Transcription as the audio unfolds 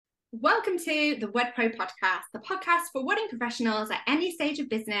Welcome to the Wed Pro podcast, the podcast for wedding professionals at any stage of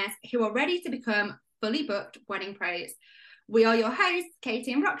business who are ready to become fully booked wedding pros. We are your hosts,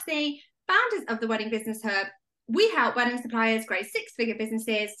 Katie and Roxy, founders of the Wedding Business Hub. We help wedding suppliers grow six-figure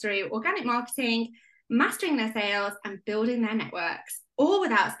businesses through organic marketing, mastering their sales, and building their networks, all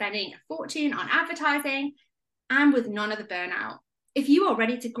without spending a fortune on advertising and with none of the burnout. If you are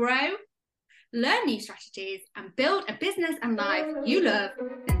ready to grow, learn new strategies, and build a business and life you love,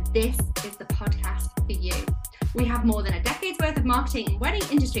 then this is the podcast for you. We have more than a decade's worth of marketing and wedding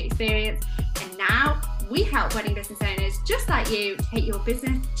industry experience, and now we help wedding business owners just like you take your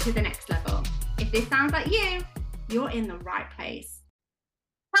business to the next level. If this sounds like you, you're in the right place.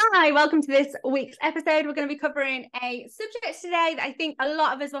 Hi, welcome to this week's episode. We're going to be covering a subject today that I think a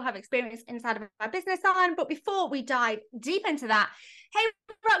lot of us will have experience inside of our business on. But before we dive deep into that, hey,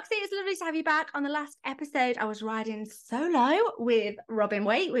 Roxy, it's lovely to have you back. On the last episode, I was riding solo with Robin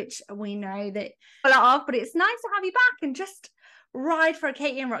Waite, which we know that a lot of, but it's nice to have you back and just ride for a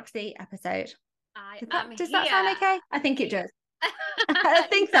Katie and Roxy episode. Does that sound okay? I think it does. I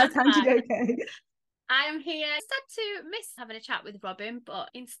think that sounded okay. I am here. I started to miss having a chat with Robin, but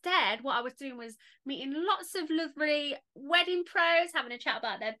instead what I was doing was meeting lots of lovely wedding pros, having a chat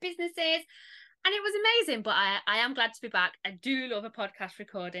about their businesses, and it was amazing. But I am glad to be back. I do love a podcast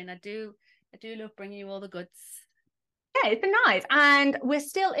recording. I do love bringing you all the goods. Yeah, it's been nice. And we're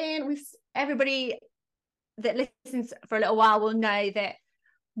still in with everybody that listens for a little while will know that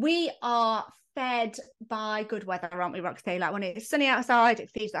we are fed by good weather, aren't we, Roxy? Like when it's sunny outside,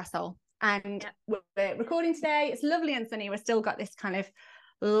 it feeds our soul. And we're recording today. It's lovely and sunny. We've still got this kind of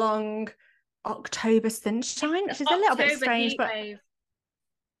long October sunshine, which is a little bit strange,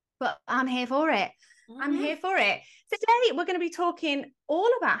 but I'm here for it. I'm here for it. So today we're going to be talking all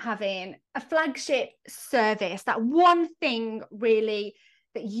about having a flagship service, that one thing really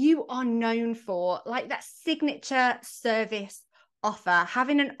that you are known for, like that signature service offer,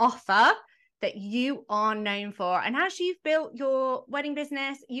 having an offer that you are known for. And as you've built your wedding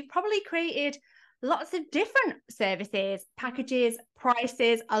business, you've probably created lots of different services, packages,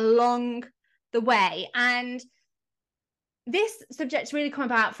 prices along the way. And this subject's really come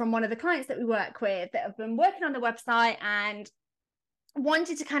about from one of the clients that we work with that have been working on the website and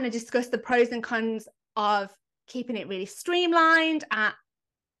wanted to kind of discuss the pros and cons of keeping it really streamlined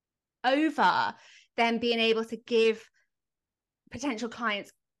over then being able to give potential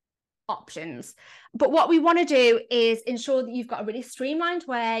clients options. But what we want to do is ensure that you've got a really streamlined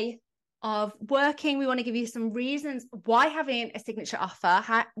way of working. We want to give you some reasons why having a signature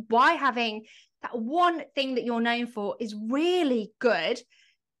offer, why having that one thing that you're known for is really good,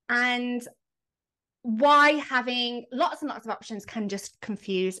 and why having lots and lots of options can just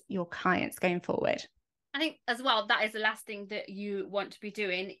confuse your clients going forward. I think as well, that is the last thing that you want to be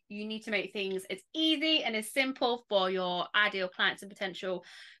doing. You need to make things as easy and as simple for your ideal clients and potential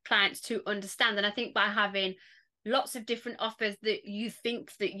clients to understand. And I think by having lots of different offers that you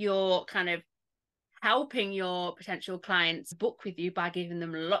think that you're kind of helping your potential clients book with you by giving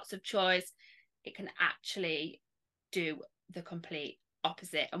them lots of choice, it can actually do the complete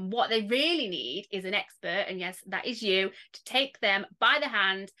opposite. And what they really need is an expert, and yes, that is you, to take them by the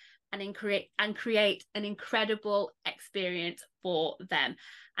hand and create an incredible experience for them.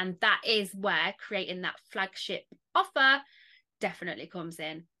 And that is where creating that flagship offer definitely comes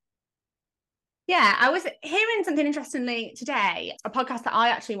in. Yeah, I was hearing something interestingly today, a podcast that I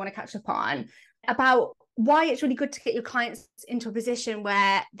actually want to catch up on, about why it's really good to get your clients into a position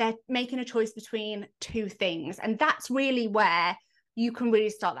where they're making a choice between two things. And that's really where you can really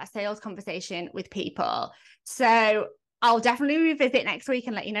start that sales conversation with people. So I'll definitely revisit next week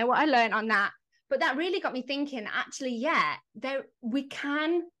and let you know what I learned on that. But that really got me thinking, actually, we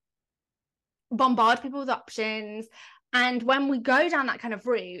can bombard people with options. And when we go down that kind of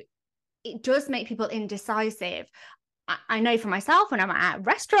route, it does make people indecisive. I know for myself, when I'm at a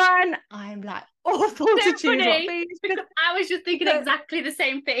restaurant, I'm like awful to choose what food. I was just thinking exactly the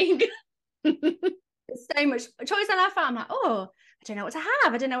same thing. There's so much choice on offer. I'm like, I don't know what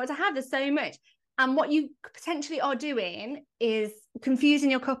to have. There's so much. And what you potentially are doing is confusing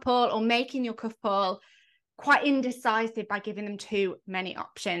your couple or making your couple quite indecisive by giving them too many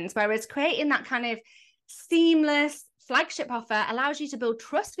options. Whereas creating that kind of seamless flagship offer allows you to build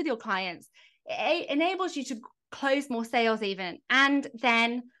trust with your clients. It enables you to close more sales even. And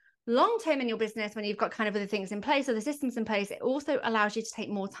then long-term in your business, when you've got kind of other things in place or the systems in place, it also allows you to take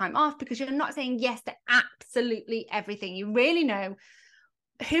more time off because you're not saying yes to absolutely everything. You really know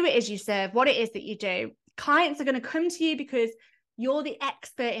who it is you serve, what it is that you do. Clients are going to come to you because you're the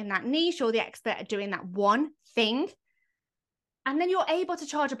expert in that niche, or the expert at doing that one thing. And then you're able to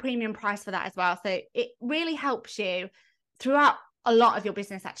charge a premium price for that as well. So it really helps you throughout a lot of your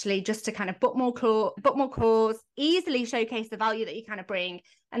business, actually, just to kind of book more calls, easily showcase the value that you kind of bring,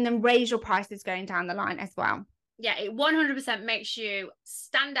 and then raise your prices going down the line as well. Yeah, it 100% makes you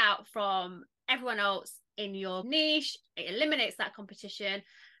stand out from everyone else in your niche. It eliminates that competition,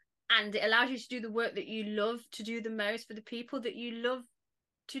 and it allows you to do the work that you love to do the most for the people that you love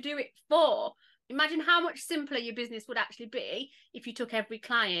to do it for. Imagine how much simpler your business would actually be if you took every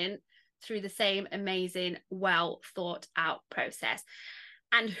client through the same amazing, well thought out process.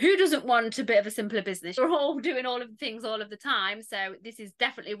 And who doesn't want a bit of a simpler business? We're all doing all of the things all of the time. So this is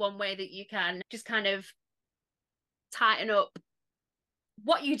definitely one way that you can just kind of tighten up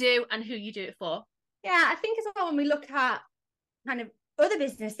what you do and who you do it for. Yeah, I think as well, when we look at kind of other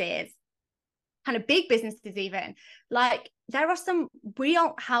businesses, kind of big businesses even, like there are some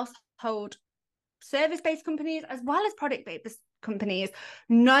real household service-based companies as well as product-based companies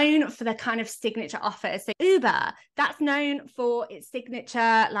known for their kind of signature offers. So Uber, that's known for its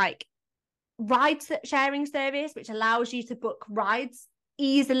signature like ride sharing service, which allows you to book rides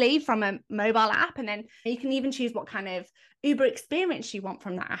easily from a mobile app, and then you can even choose what kind of Uber experience you want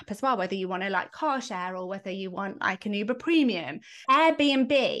from that app as well, whether you want to like car share or whether you want like an Uber premium.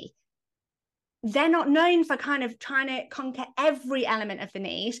 Airbnb, they're not known for kind of trying to conquer every element of the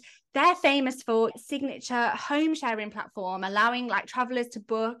niche. They're famous for signature home sharing platform, allowing like travelers to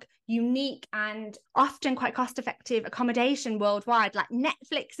book unique and often quite cost-effective accommodation worldwide. Like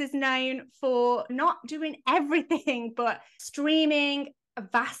Netflix is known for not doing everything, but streaming a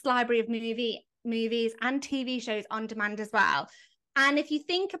vast library of movies and TV shows on demand as well. And if you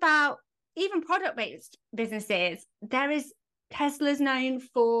think about even product-based businesses, there is Tesla's known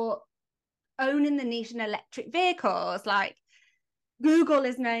for owning the niche in electric vehicles. Like Google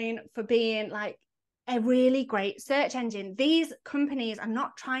is known for being like a really great search engine. These companies are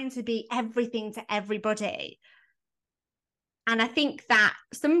not trying to be everything to everybody. And I think that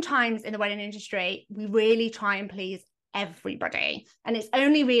sometimes in the wedding industry, we really try and please everybody. And it's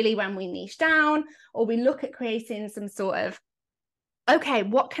only really when we niche down or we look at creating some sort of, okay,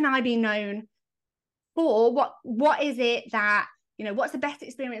 what can I be known for? What is it that, you know, what's the best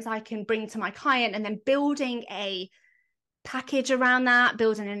experience I can bring to my client? And then building a package around that,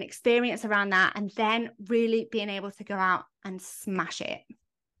 building an experience around that, and then really being able to go out and smash it.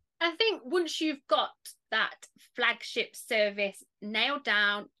 I think once you've got that flagship service nailed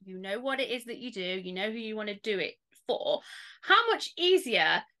down, you know what it is that you do, you know who you want to do it for, how much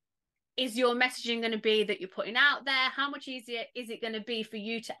easier is your messaging going to be that you're putting out there? How much easier is it going to be for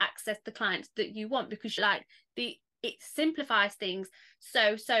you to access the clients that you want? Because like it simplifies things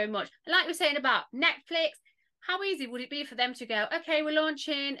so much. Like we're saying about Netflix, how easy would it be for them to go, okay, we're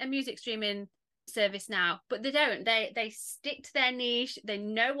launching a music streaming service now? But they don't. They stick to their niche. They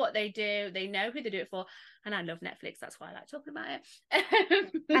know what they do. They know who they do it for. And I love Netflix. That's why I like talking about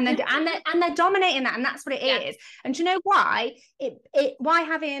it. and they're dominating that, and that's what it is. And do you know why why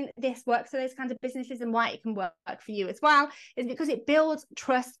having this works for those kinds of businesses and why it can work for you as well is because it builds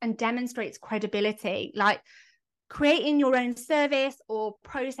trust and demonstrates credibility. Like creating your own service or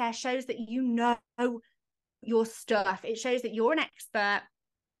process shows that you know your stuff. It shows that you're an expert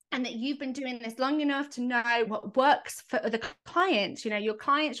and that you've been doing this long enough to know what works for other clients. You know, your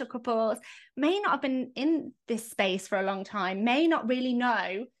clients, your couples may not have been in this space for a long time, may not really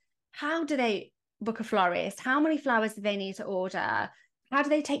know how do they book a florist, how many flowers do they need to order, how do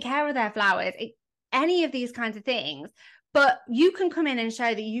they take care of their flowers, any of these kinds of things. But you can come in and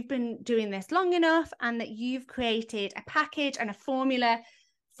show that you've been doing this long enough and that you've created a package and a formula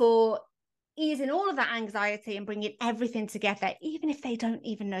for easing all of that anxiety and bringing everything together, even if they don't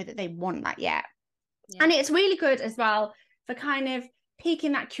even know that they want that yet. Yeah. And it's really good as well for kind of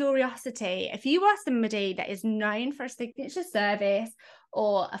piquing that curiosity. If you are somebody that is known for a signature service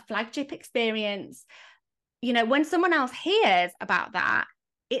or a flagship experience, you know, when someone else hears about that,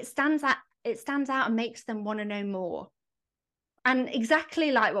 it stands out and makes them want to know more. And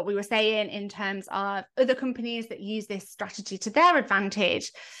exactly like what we were saying in terms of other companies that use this strategy to their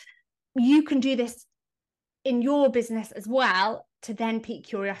advantage, you can do this in your business as well to then pique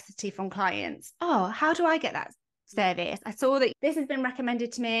curiosity from clients. Oh, how do I get that service? I saw that this has been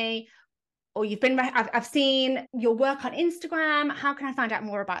recommended to me, or I've seen your work on Instagram. How can I find out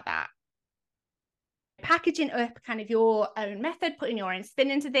more about that? Packaging up kind of your own method, putting your own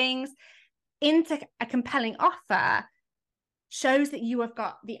spin into things, into a compelling offer shows that you have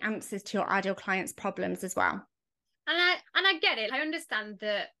got the answers to your ideal clients' problems as well. And I get it. I understand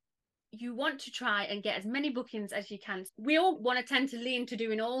that you want to try and get as many bookings as you can. We all want to tend to lean to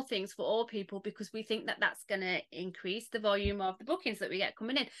doing all things for all people because we think that that's going to increase the volume of the bookings that we get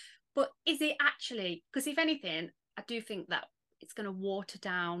coming in. But is it actually? Because if anything, I do think that it's going to water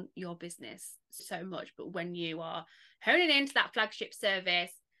down your business so much. But when you are honing into that flagship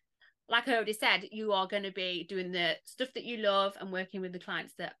service, like I already said, you are going to be doing the stuff that you love and working with the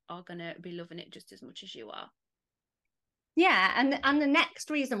clients that are going to be loving it just as much as you are. Yeah, and the next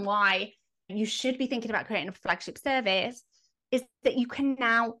reason why you should be thinking about creating a flagship service is that you can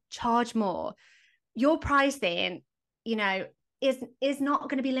now charge more. Your pricing, you know, is not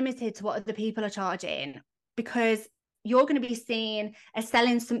going to be limited to what other people are charging, because you're going to be seen as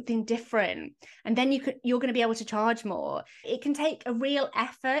selling something different, and then you're going to be able to charge more. It can take a real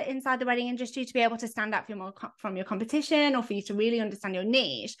effort inside the wedding industry to be able to stand out from your competition, or for you to really understand your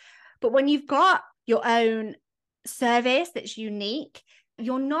niche. But when you've got your own service that's unique,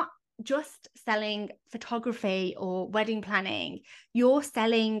 you're not just selling photography or wedding planning, you're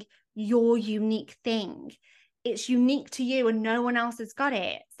selling your unique thing. It's unique to you and no one else has got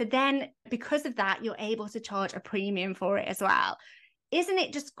it. So then because of that, you're able to charge a premium for it as well. Isn't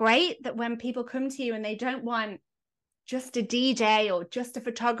it just great that when people come to you and they don't want just a DJ or just a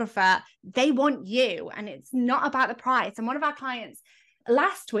photographer, they want you, and it's not about the price? And one of our clients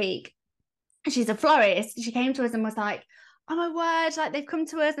last week, she's a florist, she came to us and was like, oh my word, like they've come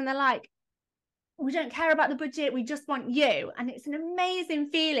to us and they're like, we don't care about the budget, we just want you. And it's an amazing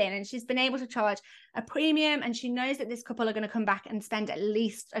feeling. And she's been able to charge a premium, and she knows that this couple are going to come back and spend at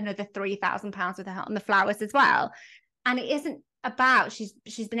least another £3,000 with her on the flowers as well. And it isn't about,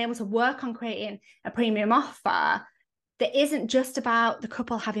 she's been able to work on creating a premium offer that isn't just about the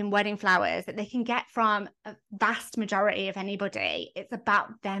couple having wedding flowers that they can get from a vast majority of anybody. It's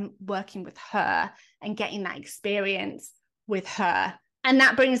about them working with her and getting that experience with her. And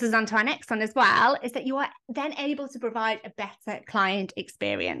that brings us on to our next one as well, is that you are then able to provide a better client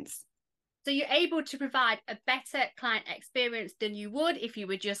experience. So you're able to provide a better client experience than you would if you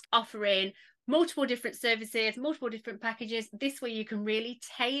were just offering multiple different services, multiple different packages. This way you can really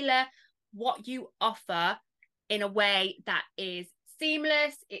tailor what you offer in a way that is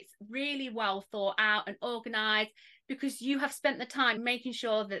seamless, it's really well thought out and organized, because you have spent the time making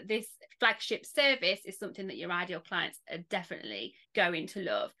sure that this flagship service is something that your ideal clients are definitely going to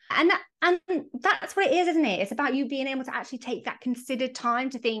love. And that's what it is, isn't it? It's about you being able to actually take that considered time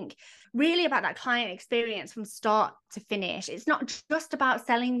to think really about that client experience from start to finish. It's not just about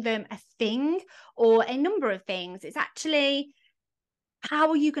selling them a thing or a number of things. It's actually, how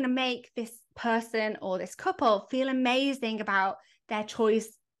are you going to make this person or this couple feel amazing about their choice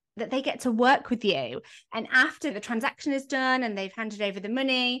that they get to work with you? And after the transaction is done and they've handed over the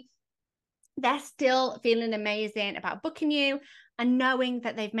money, they're still feeling amazing about booking you and knowing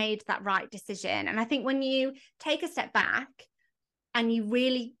that they've made that right decision. And I think when you take a step back and you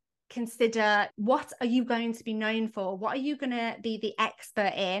really consider, what are you going to be known for? What are you going to be the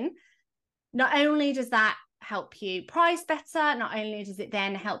expert in? Not only does that help you price better, not only does it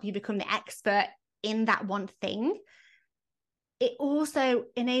then help you become the expert in that one thing, it also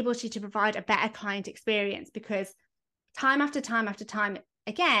enables you to provide a better client experience, because time after time after time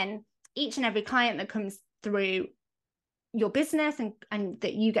again, each and every client that comes through your business and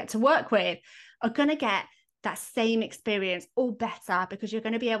that you get to work with are going to get that same experience or better, because you're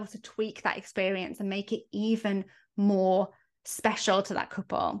going to be able to tweak that experience and make it even more special to that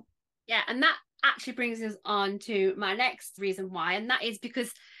couple. Yeah, and that actually brings us on to my next reason why, and that is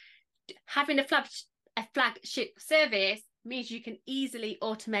because having a flagship service means you can easily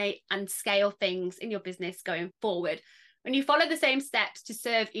automate and scale things in your business going forward. When you follow the same steps to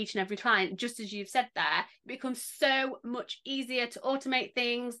serve each and every client, just as you've said there, it becomes so much easier to automate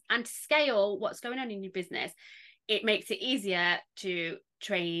things and to scale what's going on in your business. It makes it easier to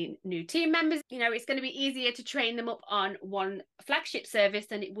train new team members. You know, it's going to be easier to train them up on one flagship service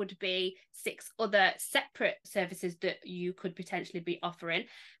than it would be 6 other separate services that you could potentially be offering. And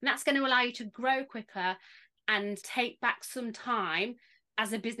that's going to allow you to grow quicker and take back some time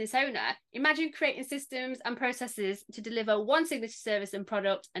as a business owner. Imagine creating systems and processes to deliver one signature service and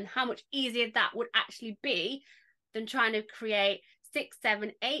product, and how much easier that would actually be than trying to create 6,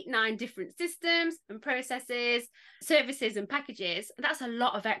 7, 8, 9 different systems and processes, services and packages. That's a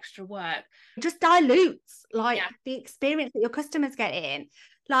lot of extra work. It just dilutes the experience that your customers get in.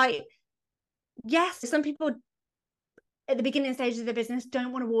 Like, yes, some people at the beginning stages of their business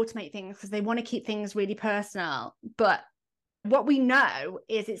don't want to automate things because they want to keep things really personal. But what we know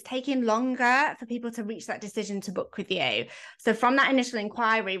is it's taking longer for people to reach that decision to book with you. So from that initial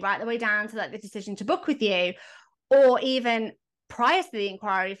inquiry right the way down to like the decision to book with you, or even prior to the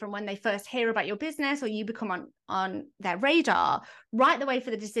inquiry, from when they first hear about your business or you become on their radar, right the way for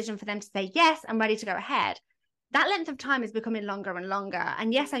the decision for them to say, yes, I'm ready to go ahead. That length of time is becoming longer and longer.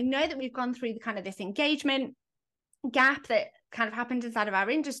 And yes, I know that we've gone through the kind of this engagement gap that kind of happened inside of our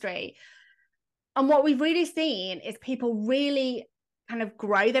industry. And what we've really seen is people really kind of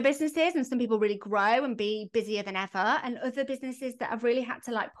grow their businesses, and some people really grow and be busier than ever, and other businesses that have really had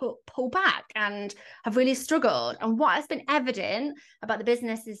to like pull back and have really struggled. And what has been evident about the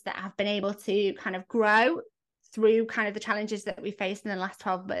businesses that have been able to kind of grow through kind of the challenges that we faced in the last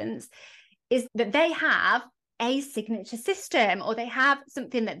 12 months is that they have a signature system, or they have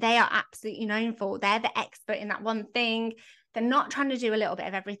something that they are absolutely known for. They're the expert in that one thing. They're not trying to do a little bit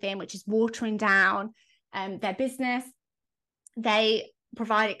of everything, which is watering down their business. They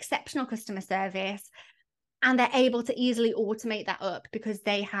provide exceptional customer service, and they're able to easily automate that up because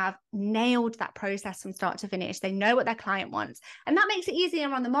they have nailed that process from start to finish. They know what their client wants. And that makes it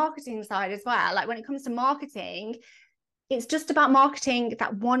easier on the marketing side as well. Like when it comes to marketing, it's just about marketing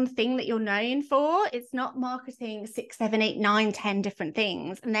that one thing that you're known for. It's not marketing 6, 7, 8, 9, 10 different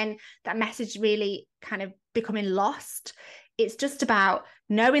things, and then that message really kind of becoming lost. It's just about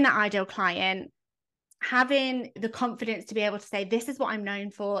knowing that ideal client, having the confidence to be able to say, this is what I'm known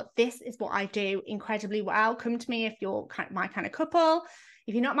for. This is what I do incredibly well. Come to me if you're my kind of couple.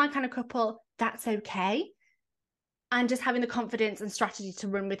 If you're not my kind of couple, that's okay. And just having the confidence and strategy to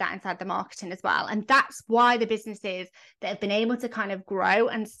run with that inside the marketing as well. And that's why the businesses that have been able to kind of grow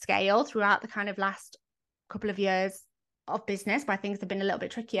and scale throughout the kind of last couple of years of business, where things have been a little bit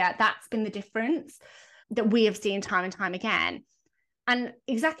trickier, that's been the difference that we have seen time and time again. And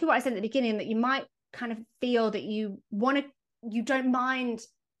exactly what I said at the beginning, that you might kind of feel that you don't mind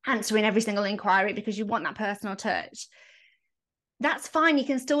answering every single inquiry because you want that personal touch. That's fine. You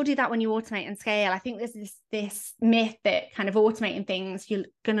can still do that when you automate and scale. I think there's this myth that kind of automating things, you're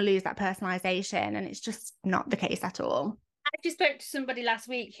going to lose that personalization, and it's just not the case at all. I actually spoke to somebody last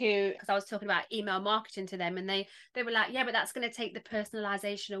week because I was talking about email marketing to them, and they were like, yeah, but that's going to take the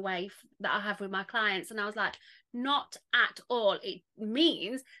personalization away that I have with my clients. And I was like, not at all. It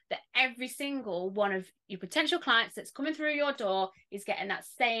means that every single one of your potential clients that's coming through your door is getting that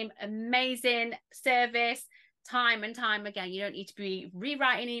same amazing service time and time again. You don't need to be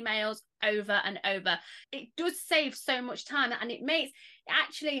rewriting emails over and over. It does save so much time, and it makes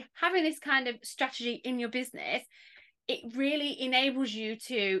actually having this kind of strategy in your business, it really enables you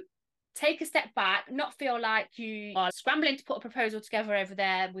to take a step back, not feel like you are scrambling to put a proposal together over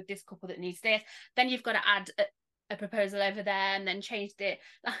there with this couple that needs this, then you've got to add a proposal over there and then change it.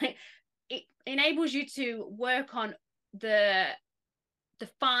 Like, it enables you to work on the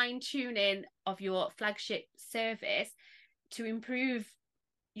fine-tuning of your flagship service to improve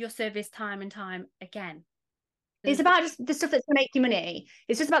your service time and time again. It's about just the stuff that's going to make you money.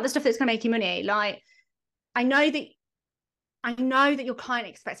 It's just about the stuff that's going to make you money. Like, I know that your client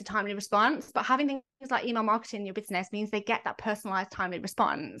expects a timely response, but having things like email marketing in your business means they get that personalized timely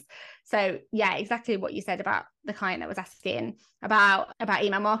response. So yeah, exactly what you said about the client that was asking about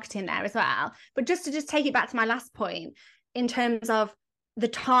email marketing there as well. But just to take it back to my last point, in terms of the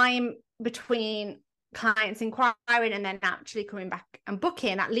time between clients inquiring and then actually coming back and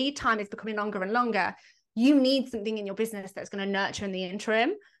booking, that lead time is becoming longer and longer. You need something in your business that's going to nurture in the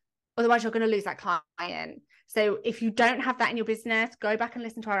interim. Otherwise, you're going to lose that client. So if you don't have that in your business, go back and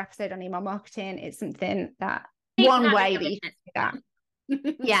listen to our episode on email marketing. It's something that one way that you can do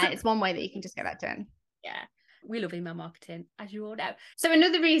that. Yeah, it's one way that you can just get that done. Yeah, we love email marketing, as you all know. So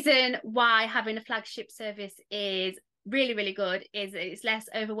another reason why having a flagship service is really, really good is it's less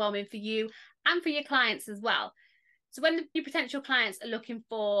overwhelming for you and for your clients as well. So when your potential clients are looking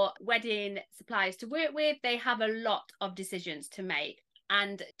for wedding suppliers to work with, they have a lot of decisions to make.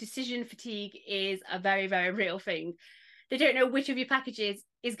 And decision fatigue is a very, very real thing. They don't know which of your packages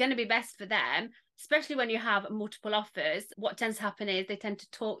is going to be best for them, especially when you have multiple offers. What tends to happen is they tend to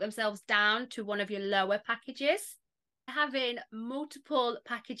talk themselves down to one of your lower packages. Having multiple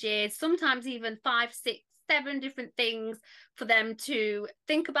packages, sometimes even 5, 6, 7 different things for them to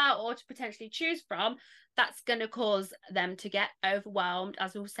think about or to potentially choose from, that's going to cause them to get overwhelmed.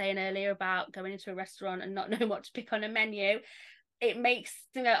 As we were saying earlier about going into a restaurant and not knowing what to pick on a menu, it makes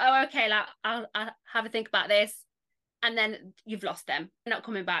them go, oh, okay, like I'll have a think about this. And then you've lost them. They're not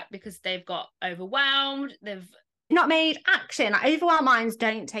coming back because they've got overwhelmed. They've not made action. Like, overwhelmed minds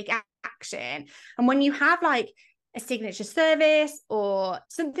don't take action. And when you have like a signature service or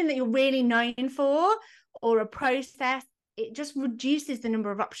something that you're really known for, or a process, it just reduces the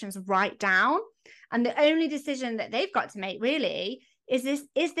number of options right down. And the only decision that they've got to make really is this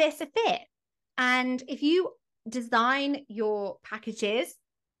a fit? And if you design your packages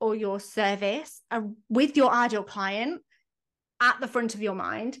or your service with your ideal client at the front of your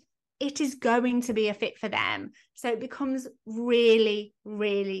mind, it is going to be a fit for them. So it becomes really,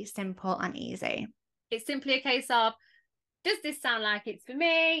 really simple and easy. It's simply a case of, does this sound like it's for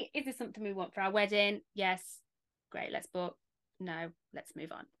me? Is this something we want for our wedding? Yes. Great, let's book. No, let's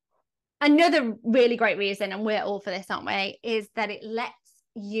move on. Another really great reason, and we're all for this, aren't we, is that it lets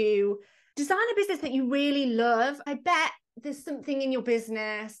you design a business that you really love. I bet there's something in your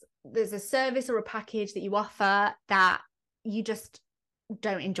business, there's a service or a package that you offer that you just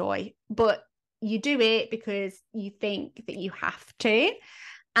don't enjoy, but you do it because you think that you have to.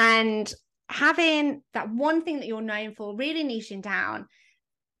 And having that one thing that you're known for, really niching down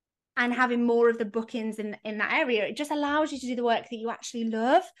and having more of the bookings in that area, it just allows you to do the work that you actually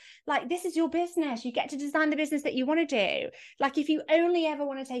love. Like, this is your business. You get to design the business that you want to do. Like, if you only ever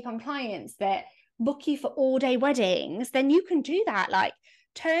want to take on clients that book you for all day weddings, then you can do that. Like,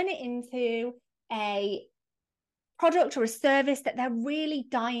 turn it into a product or a service that they're really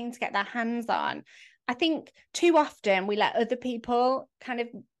dying to get their hands on. I think too often we let other people kind of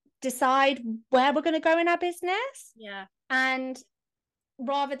decide where we're going to go in our business. Yeah. And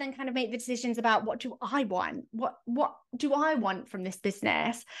rather than kind of make the decisions about what do I want? What do I want from this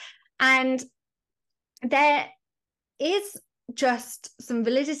business? And there is just some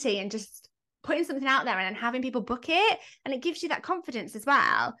validity in just putting something out there and having people book it. And it gives you that confidence as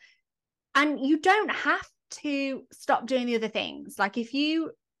well. And you don't have to stop doing the other things. Like, if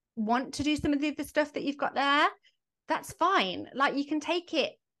you want to do some of the other stuff that you've got there, that's fine. Like, you can take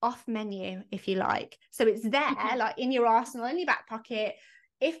it off menu if you like. So it's there, like in your arsenal, in your back pocket.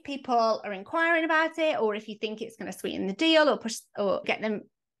 If people are inquiring about it, or if you think it's going to sweeten the deal or push or get them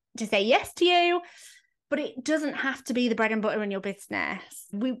to say yes to you. But it doesn't have to be the bread and butter in your business.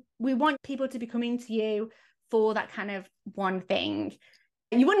 We want people to be coming to you for that kind of one thing.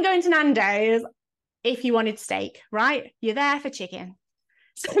 You wouldn't go into Nando's if you wanted steak, right? You're there for chicken.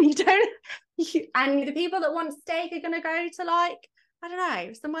 So and the people that want steak are going to go to, like, I don't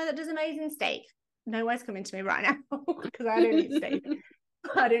know, somewhere that does amazing steak. Nowhere's coming to me right now because I don't eat steak.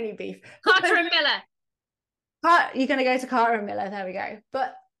 I don't eat beef. Carter and Miller. You're going to go to Carter and Miller. There we go.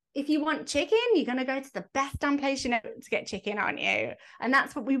 But if you want chicken, you're going to go to the best damn place you know to get chicken, aren't you? And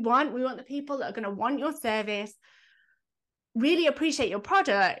that's what we want. We want the people that are going to want your service, really appreciate your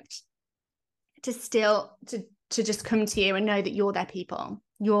product, to still to just come to you and know that you're their people,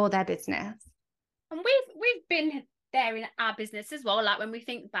 you're their business. And we've been there in our business as well, like when we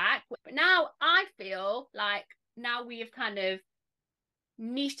think back. But now I feel like now we have kind of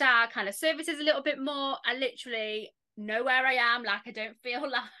niched our kind of services a little bit more. I literally know where I am. Like, I don't feel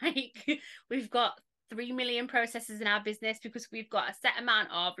like we've got 3 million processes in our business, because we've got a set amount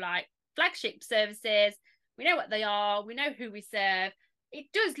of like flagship services. We know what they are. We know who we serve. It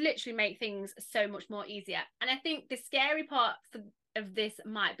does literally make things so much more easier. And I think the scary part of this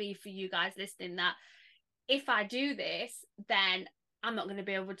might be for you guys listening, that if I do this, then I'm not going to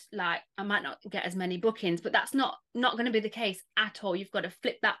be able to, like, I might not get as many bookings, but that's not going to be the case at all. You've got to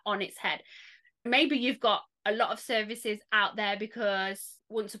flip that on its head. Maybe you've got a lot of services out there because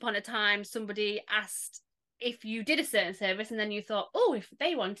once upon a time somebody asked if you did a certain service, and then you thought, oh, if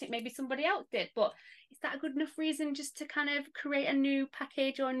they want it, maybe somebody else did. But is that a good enough reason just to kind of create a new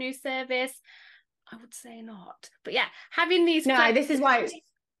package or a new service? I would say not. But yeah, having these... No, this is why I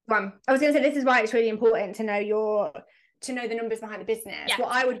was going to say, this is why it's really important to know the numbers behind the business. Yeah.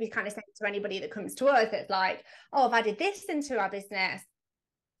 What I would be kind of saying to anybody that comes to us that's like, oh, if I did this into our business,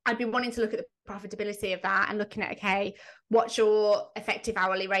 I'd be wanting to look at the profitability of that and looking at, okay, what's your effective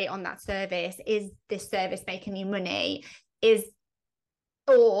hourly rate on that service? Is this service making you money?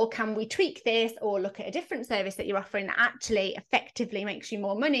 Or can we tweak this, or look at a different service that you're offering that actually effectively makes you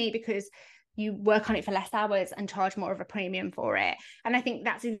more money because you work on it for less hours and charge more of a premium for it? And I think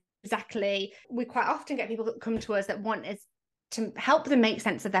that's exactly, we quite often get people that come to us that want us to help them make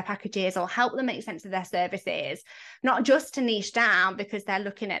sense of their packages or help them make sense of their services, not just to niche down because they're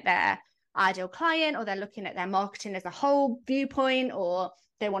looking at their ideal client or they're looking at their marketing as a whole viewpoint or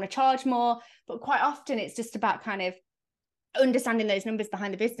they want to charge more. But quite often it's just about kind of understanding those numbers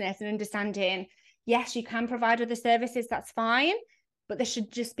behind the business and understanding, yes, you can provide other services, that's fine, but there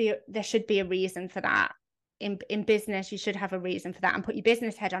should be a reason for that. In business, you should have a reason for that and put your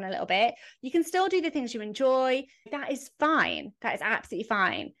business head on a little bit. You can still do the things you enjoy. That is fine. That is absolutely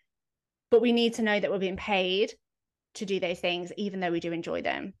fine. But we need to know that we're being paid to do those things, even though we do enjoy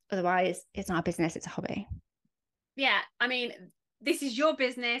them. Otherwise, it's not a business, it's a hobby. Yeah, I mean, this is your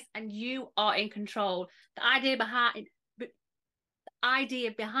business and you are in control. The idea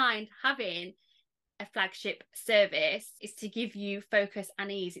behind having a flagship service is to give you focus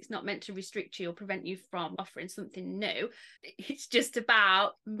and ease. It's not meant to restrict you or prevent you from offering something new. It's just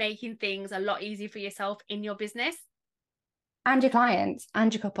about making things a lot easier for yourself in your business. And your clients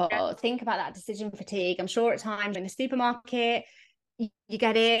and your couple. Yeah. Think about that decision fatigue. I'm sure at times in the supermarket, you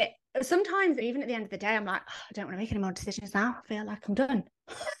get it. Sometimes, even at the end of the day, I'm like, oh, I don't want to make any more decisions now. I feel like I'm done.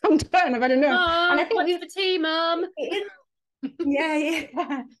 I'm done. I've had enough. Mom, And I think what's for tea, Mum?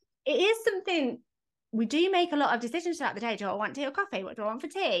 yeah. It is something we do make a lot of decisions throughout the day. Do I want tea or coffee? What do I want for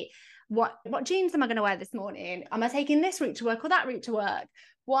tea? What jeans am I going to wear this morning? Am I taking this route to work or that route to work?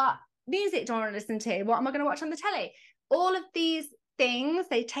 What music do I want to listen to? What am I going to watch on the telly? All of these things,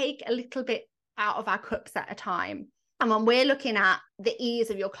 they take a little bit out of our cups at a time. And when we're looking at the ease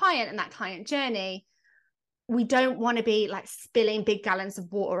of your client and that client journey, we don't want to be like spilling big gallons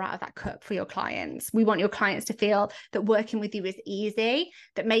of water out of that cup for your clients. We want your clients to feel that working with you is easy,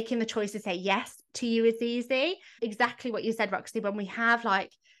 that making the choice to say yes to you is easy. Exactly what you said, Roxy, when we have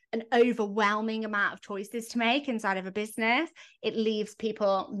like an overwhelming amount of choices to make inside of a business, it leaves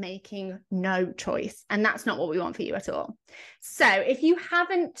people making no choice. And that's not what we want for you at all. So if you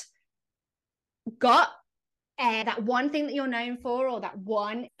haven't got that one thing that you're known for, or that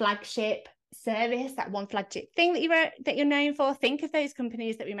one flagship service, that one flagship thing that you're known for, think of those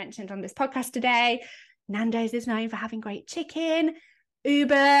companies that we mentioned on this podcast today. Nando's is known for having great chicken,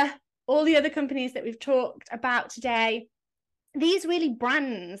 Uber, all the other companies that we've talked about today. These really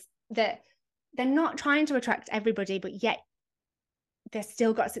brands that they're not trying to attract everybody, but yet they've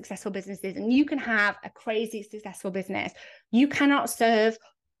still got successful businesses, and you can have a crazy successful business. You cannot serve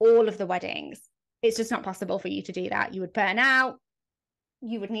all of the weddings. It's just not possible for you to do that. You would burn out.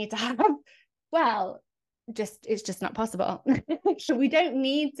 You would need to have, it's just not possible. So we don't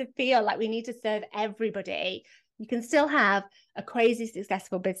need to feel like we need to serve everybody. You can still have a crazy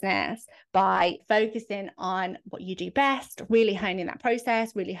successful business by focusing on what you do best, really honing that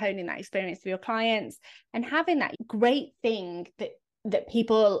process, really honing that experience for your clients, and having that great thing that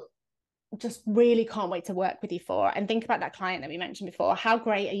people just really can't wait to work with you for. And think about that client that we mentioned before. How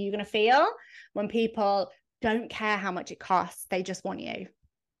great are you going to feel when people don't care how much it costs? They just want you.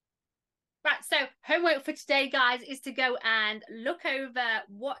 Right, so homework for today, guys, is to go and look over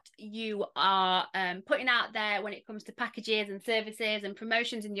what you are putting out there when it comes to packages and services and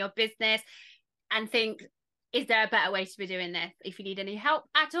promotions in your business, and think, is there a better way to be doing this? If you need any help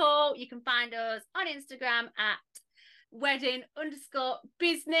at all, you can find us on Instagram at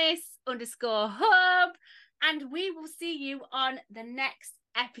wedding_business_hub, and we will see you on the next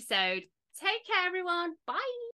episode. Take care, everyone. Bye.